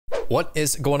What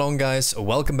is going on, guys?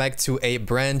 Welcome back to a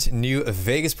brand new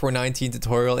Vegas Pro 19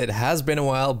 tutorial. It has been a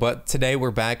while, but today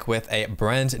we're back with a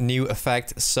brand new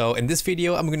effect. So in this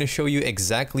video, I'm going to show you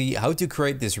exactly how to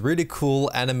create this really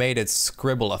cool animated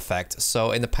scribble effect.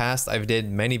 So in the past, I've did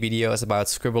many videos about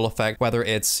scribble effect, whether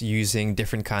it's using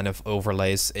different kind of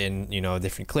overlays in,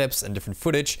 different clips and different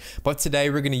footage. But today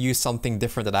we're going to use something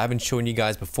different that I haven't shown you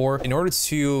guys before. In order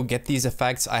to get these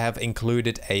effects, I have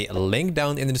included a link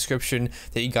down in the description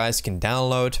that you guys can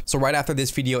download. So right after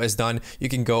this video is done, you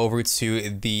can go over to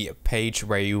the page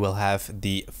where you will have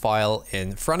the file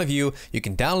in front of you. You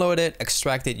can download it,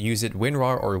 extract it, use it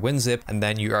WinRAR or WinZip, and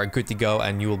then you are good to go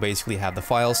and you will basically have the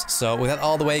files. So with that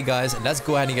all the way, guys, let's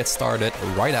go ahead and get started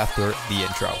right after the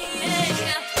intro.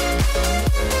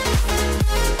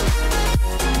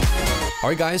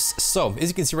 Alright guys, so as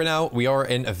you can see right now, we are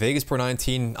in a Vegas Pro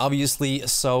 19, obviously.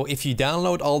 So if you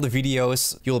download all the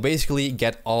videos, you'll basically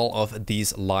get all of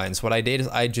these lines. What I did is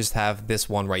I just have this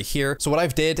one right here. So what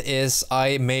I've did is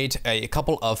I made a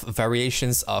couple of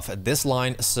variations of this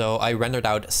line. So I rendered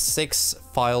out 6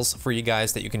 files for you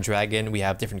guys that you can drag in. We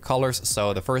have different colors.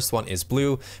 So the first one is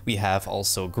blue. We have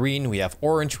also green, we have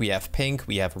orange, we have pink,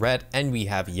 we have red, and we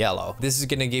have yellow. This is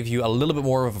going to give you a little bit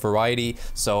more of a variety.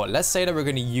 So let's say that we're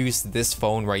going to use this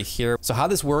phone right here. So how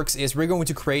this works is we're going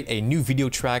to create a new video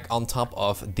track on top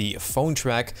of the phone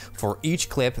track for each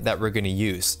clip that we're going to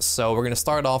use. So we're going to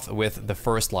start off with the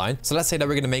first line. So let's say that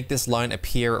we're going to make this line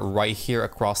appear right here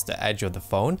across the edge of the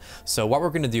phone. So what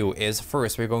we're going to do is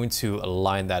first we're going to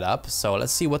line that up. So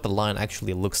let's see what the line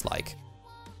actually looks like.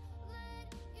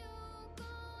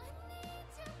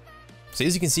 So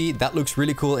as you can see, that looks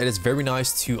really cool. It is very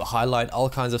nice to highlight all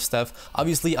kinds of stuff.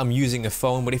 Obviously, I'm using a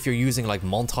phone, but if you're using like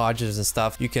montages and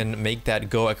stuff, you can make that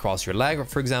go across your leg,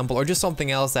 for example, or just something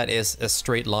else that is a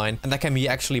straight line. And that can be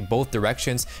actually both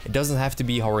directions. It doesn't have to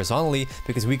be horizontally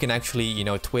because we can actually,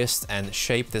 twist and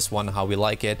shape this one how we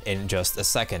like it in just a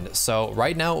second. So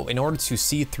right now, in order to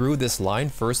see through this line,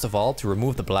 first of all, to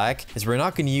remove the black, is we're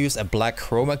not going to use a black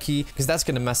chroma key because that's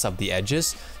going to mess up the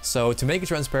edges. So to make it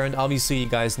transparent, obviously you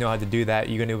guys know how to do that.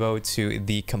 You're going to go to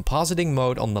the compositing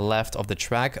mode on the left of the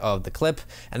track of the clip,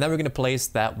 and then we're going to place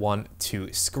that one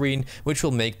to screen, which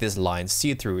will make this line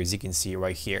see-through, as you can see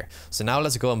right here. So now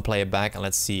let's go and play it back and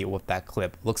let's see what that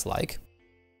clip looks like.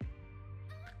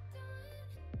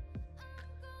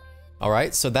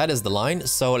 Alright, so that is the line.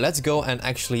 So let's go and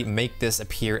actually make this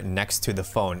appear next to the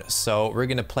phone. So we're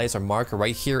going to place our marker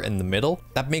right here in the middle.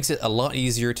 That makes it a lot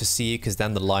easier to see because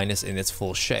then the line is in its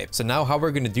full shape. So now how we're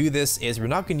going to do this is we're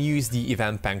not going to use the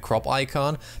event pen crop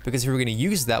icon, because if we're going to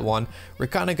use that one, we're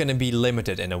kind of going to be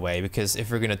limited in a way, because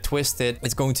if we're going to twist it,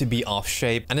 it's going to be off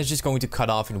shape and it's just going to cut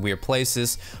off in weird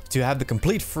places. To have the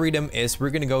complete freedom is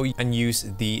we're going to go and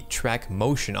use the track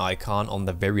motion icon on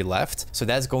the very left. So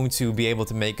that's going to be able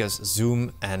to make us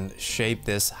zoom and shape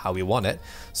this how we want it.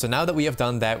 So now that we have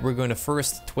done that, we're going to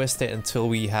first twist it until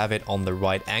we have it on the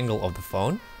right angle of the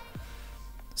phone.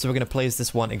 So we're going to place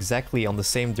this one exactly on the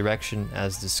same direction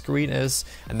as the screen is,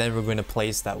 and then we're going to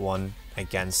place that one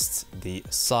against the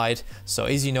side. So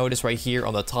as you notice right here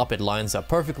on the top, it lines up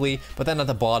perfectly, but then at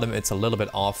the bottom it's a little bit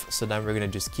off. So then we're going to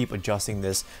just keep adjusting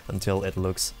this until it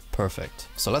looks perfect.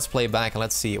 So let's play back and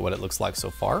let's see what it looks like so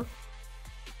far.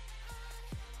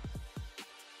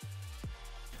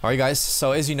 Alright guys,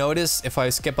 so as you notice, if I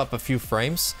skip up a few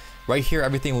frames, right here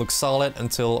everything looks solid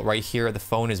until right here the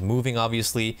phone is moving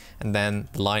obviously, and then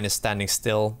the line is standing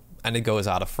still and it goes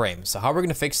out of frame. So how we're going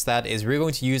to fix that is we're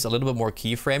going to use a little bit more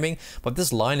keyframing, but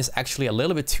this line is actually a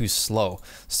little bit too slow.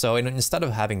 So instead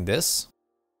of having this,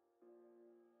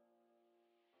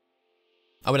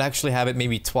 I would actually have it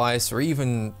maybe twice or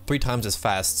even 3 times as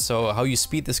fast. So how you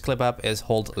speed this clip up is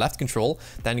hold left control,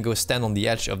 then go stand on the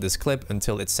edge of this clip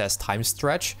until it says time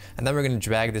stretch, and then we're going to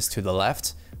drag this to the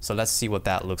left. So let's see what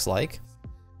that looks like.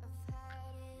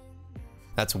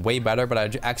 That's way better, but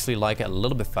I actually like it a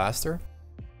little bit faster.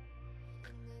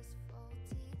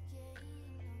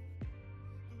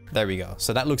 There we go.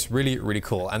 So that looks really, really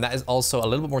cool. And that is also a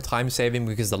little bit more time saving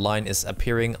because the line is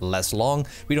appearing less long.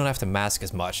 We don't have to mask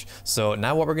as much. So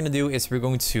now what we're going to do is we're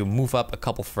going to move up a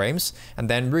couple frames, and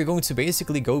then we're going to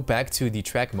basically go back to the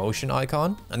track motion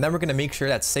icon. And then we're going to make sure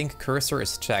that sync cursor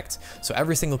is checked. So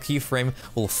every single keyframe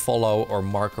will follow our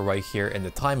marker right here in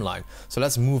the timeline. So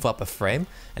let's move up a frame.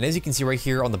 And as you can see right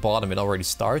here on the bottom, it already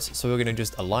starts. So we're going to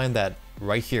just align that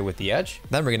right here with the edge.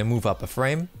 Then we're going to move up a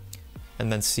frame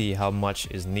and then see how much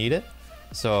is needed.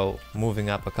 So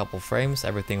moving up a couple frames,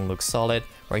 everything looks solid.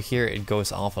 Right here, it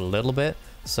goes off a little bit.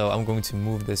 So I'm going to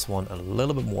move this one a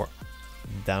little bit more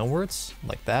downwards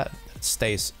like that. It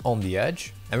stays on the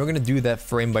edge. And we're going to do that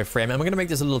frame by frame. And we're going to make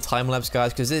this a little time lapse,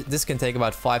 guys, because this can take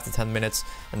about 5 to 10 minutes.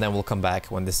 And then we'll come back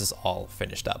when this is all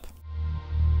finished up.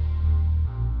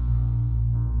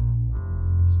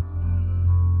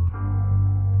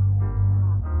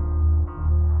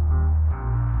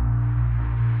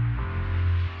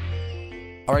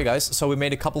 Alright guys, so we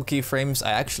made a couple keyframes.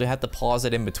 I actually had to pause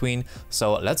it in between.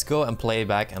 So let's go and play it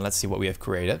back and let's see what we have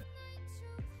created.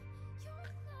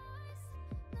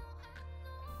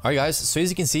 Alright guys, so as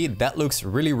you can see, that looks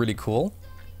really cool.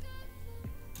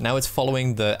 Now it's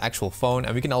following the actual phone,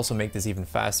 and we can also make this even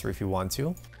faster if you want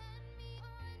to.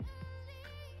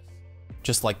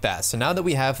 Just like that. So now that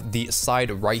we have the side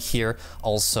right here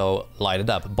also lighted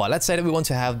up, but let's say that we want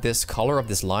to have this color of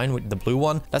this line with the blue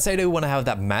one. Let's say that we want to have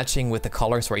that matching with the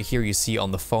colors right here you see on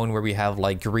the phone, where we have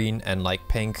like green and like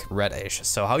pink, reddish.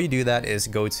 So how you do that is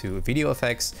go to video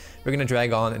effects. We're going to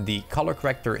drag on the color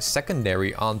corrector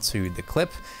secondary onto the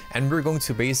clip, and we're going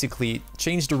to basically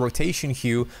change the rotation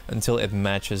hue until it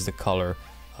matches the color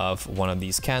of one of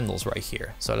these candles right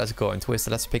here. So let's go and twist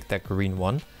it. Let's pick that green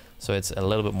one, so it's a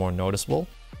little bit more noticeable.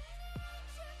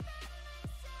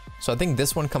 So I think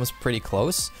this one comes pretty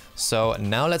close. So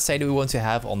now let's say that we want to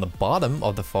have on the bottom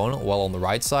of the phone, well, on the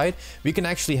right side, we can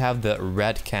actually have the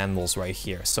red candles right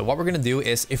here. So what we're going to do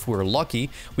is, if we're lucky,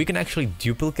 we can actually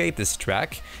duplicate this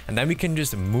track, and then we can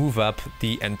just move up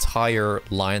the entire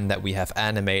line that we have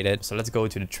animated. So let's go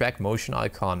to the track motion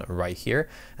icon right here,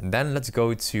 and then let's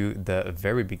go to the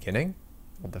very beginning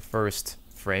of the first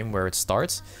frame where it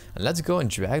starts, and let's go and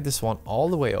drag this one all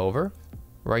the way over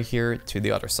right here to the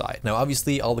other side. Now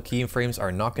obviously all the keyframes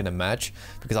are not going to match,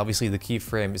 because obviously the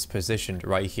keyframe is positioned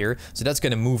right here, so that's going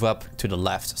to move up to the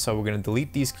left. So we're going to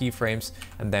delete these keyframes,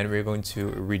 and then we're going to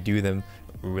redo them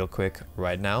real quick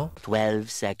right now.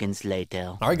 12 seconds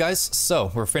later. Alright guys,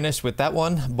 so we're finished with that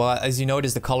one, but as you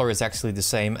notice, the color is actually the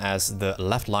same as the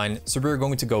left line. So we're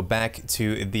going to go back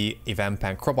to the event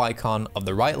pan crop icon of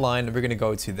the right line. We're going to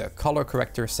go to the color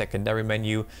corrector secondary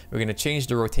menu. We're going to change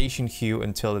the rotation hue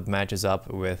until it matches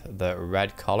up with the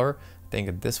red color. I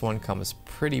think this one comes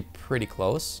pretty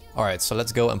close. Alright, so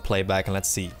let's go and play back and let's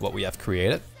see what we have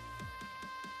created.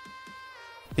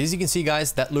 As you can see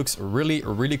guys, that looks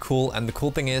really cool, and the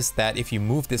cool thing is that if you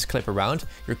move this clip around,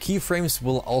 your keyframes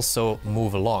will also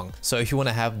move along. So if you want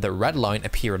to have the red line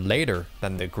appear later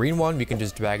than the green one, we can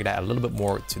just drag that a little bit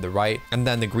more to the right, and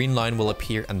then the green line will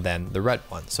appear and then the red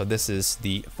one. So this is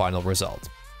the final result.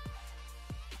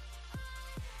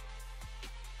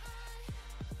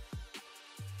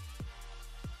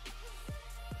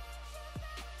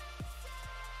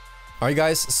 Alright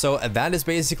guys, so that is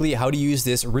basically how to use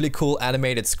this really cool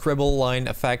animated scribble line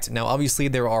effect. Now obviously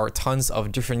there are tons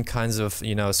of different kinds of,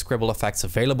 you know, scribble effects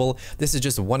available. This is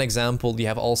just one example. You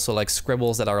have also like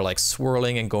scribbles that are like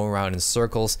swirling and going around in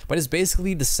circles, but it's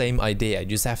basically the same idea. You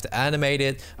just have to animate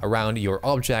it around your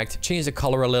object, change the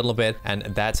color a little bit, and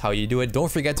that's how you do it.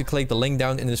 Don't forget to click the link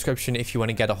down in the description if you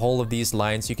want to get a hold of these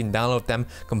lines. You can download them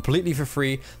completely for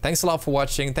free. Thanks a lot for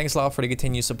watching. Thanks a lot for the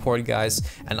continued support, guys,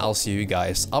 and I'll see you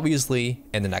guys obviously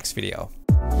in the next video.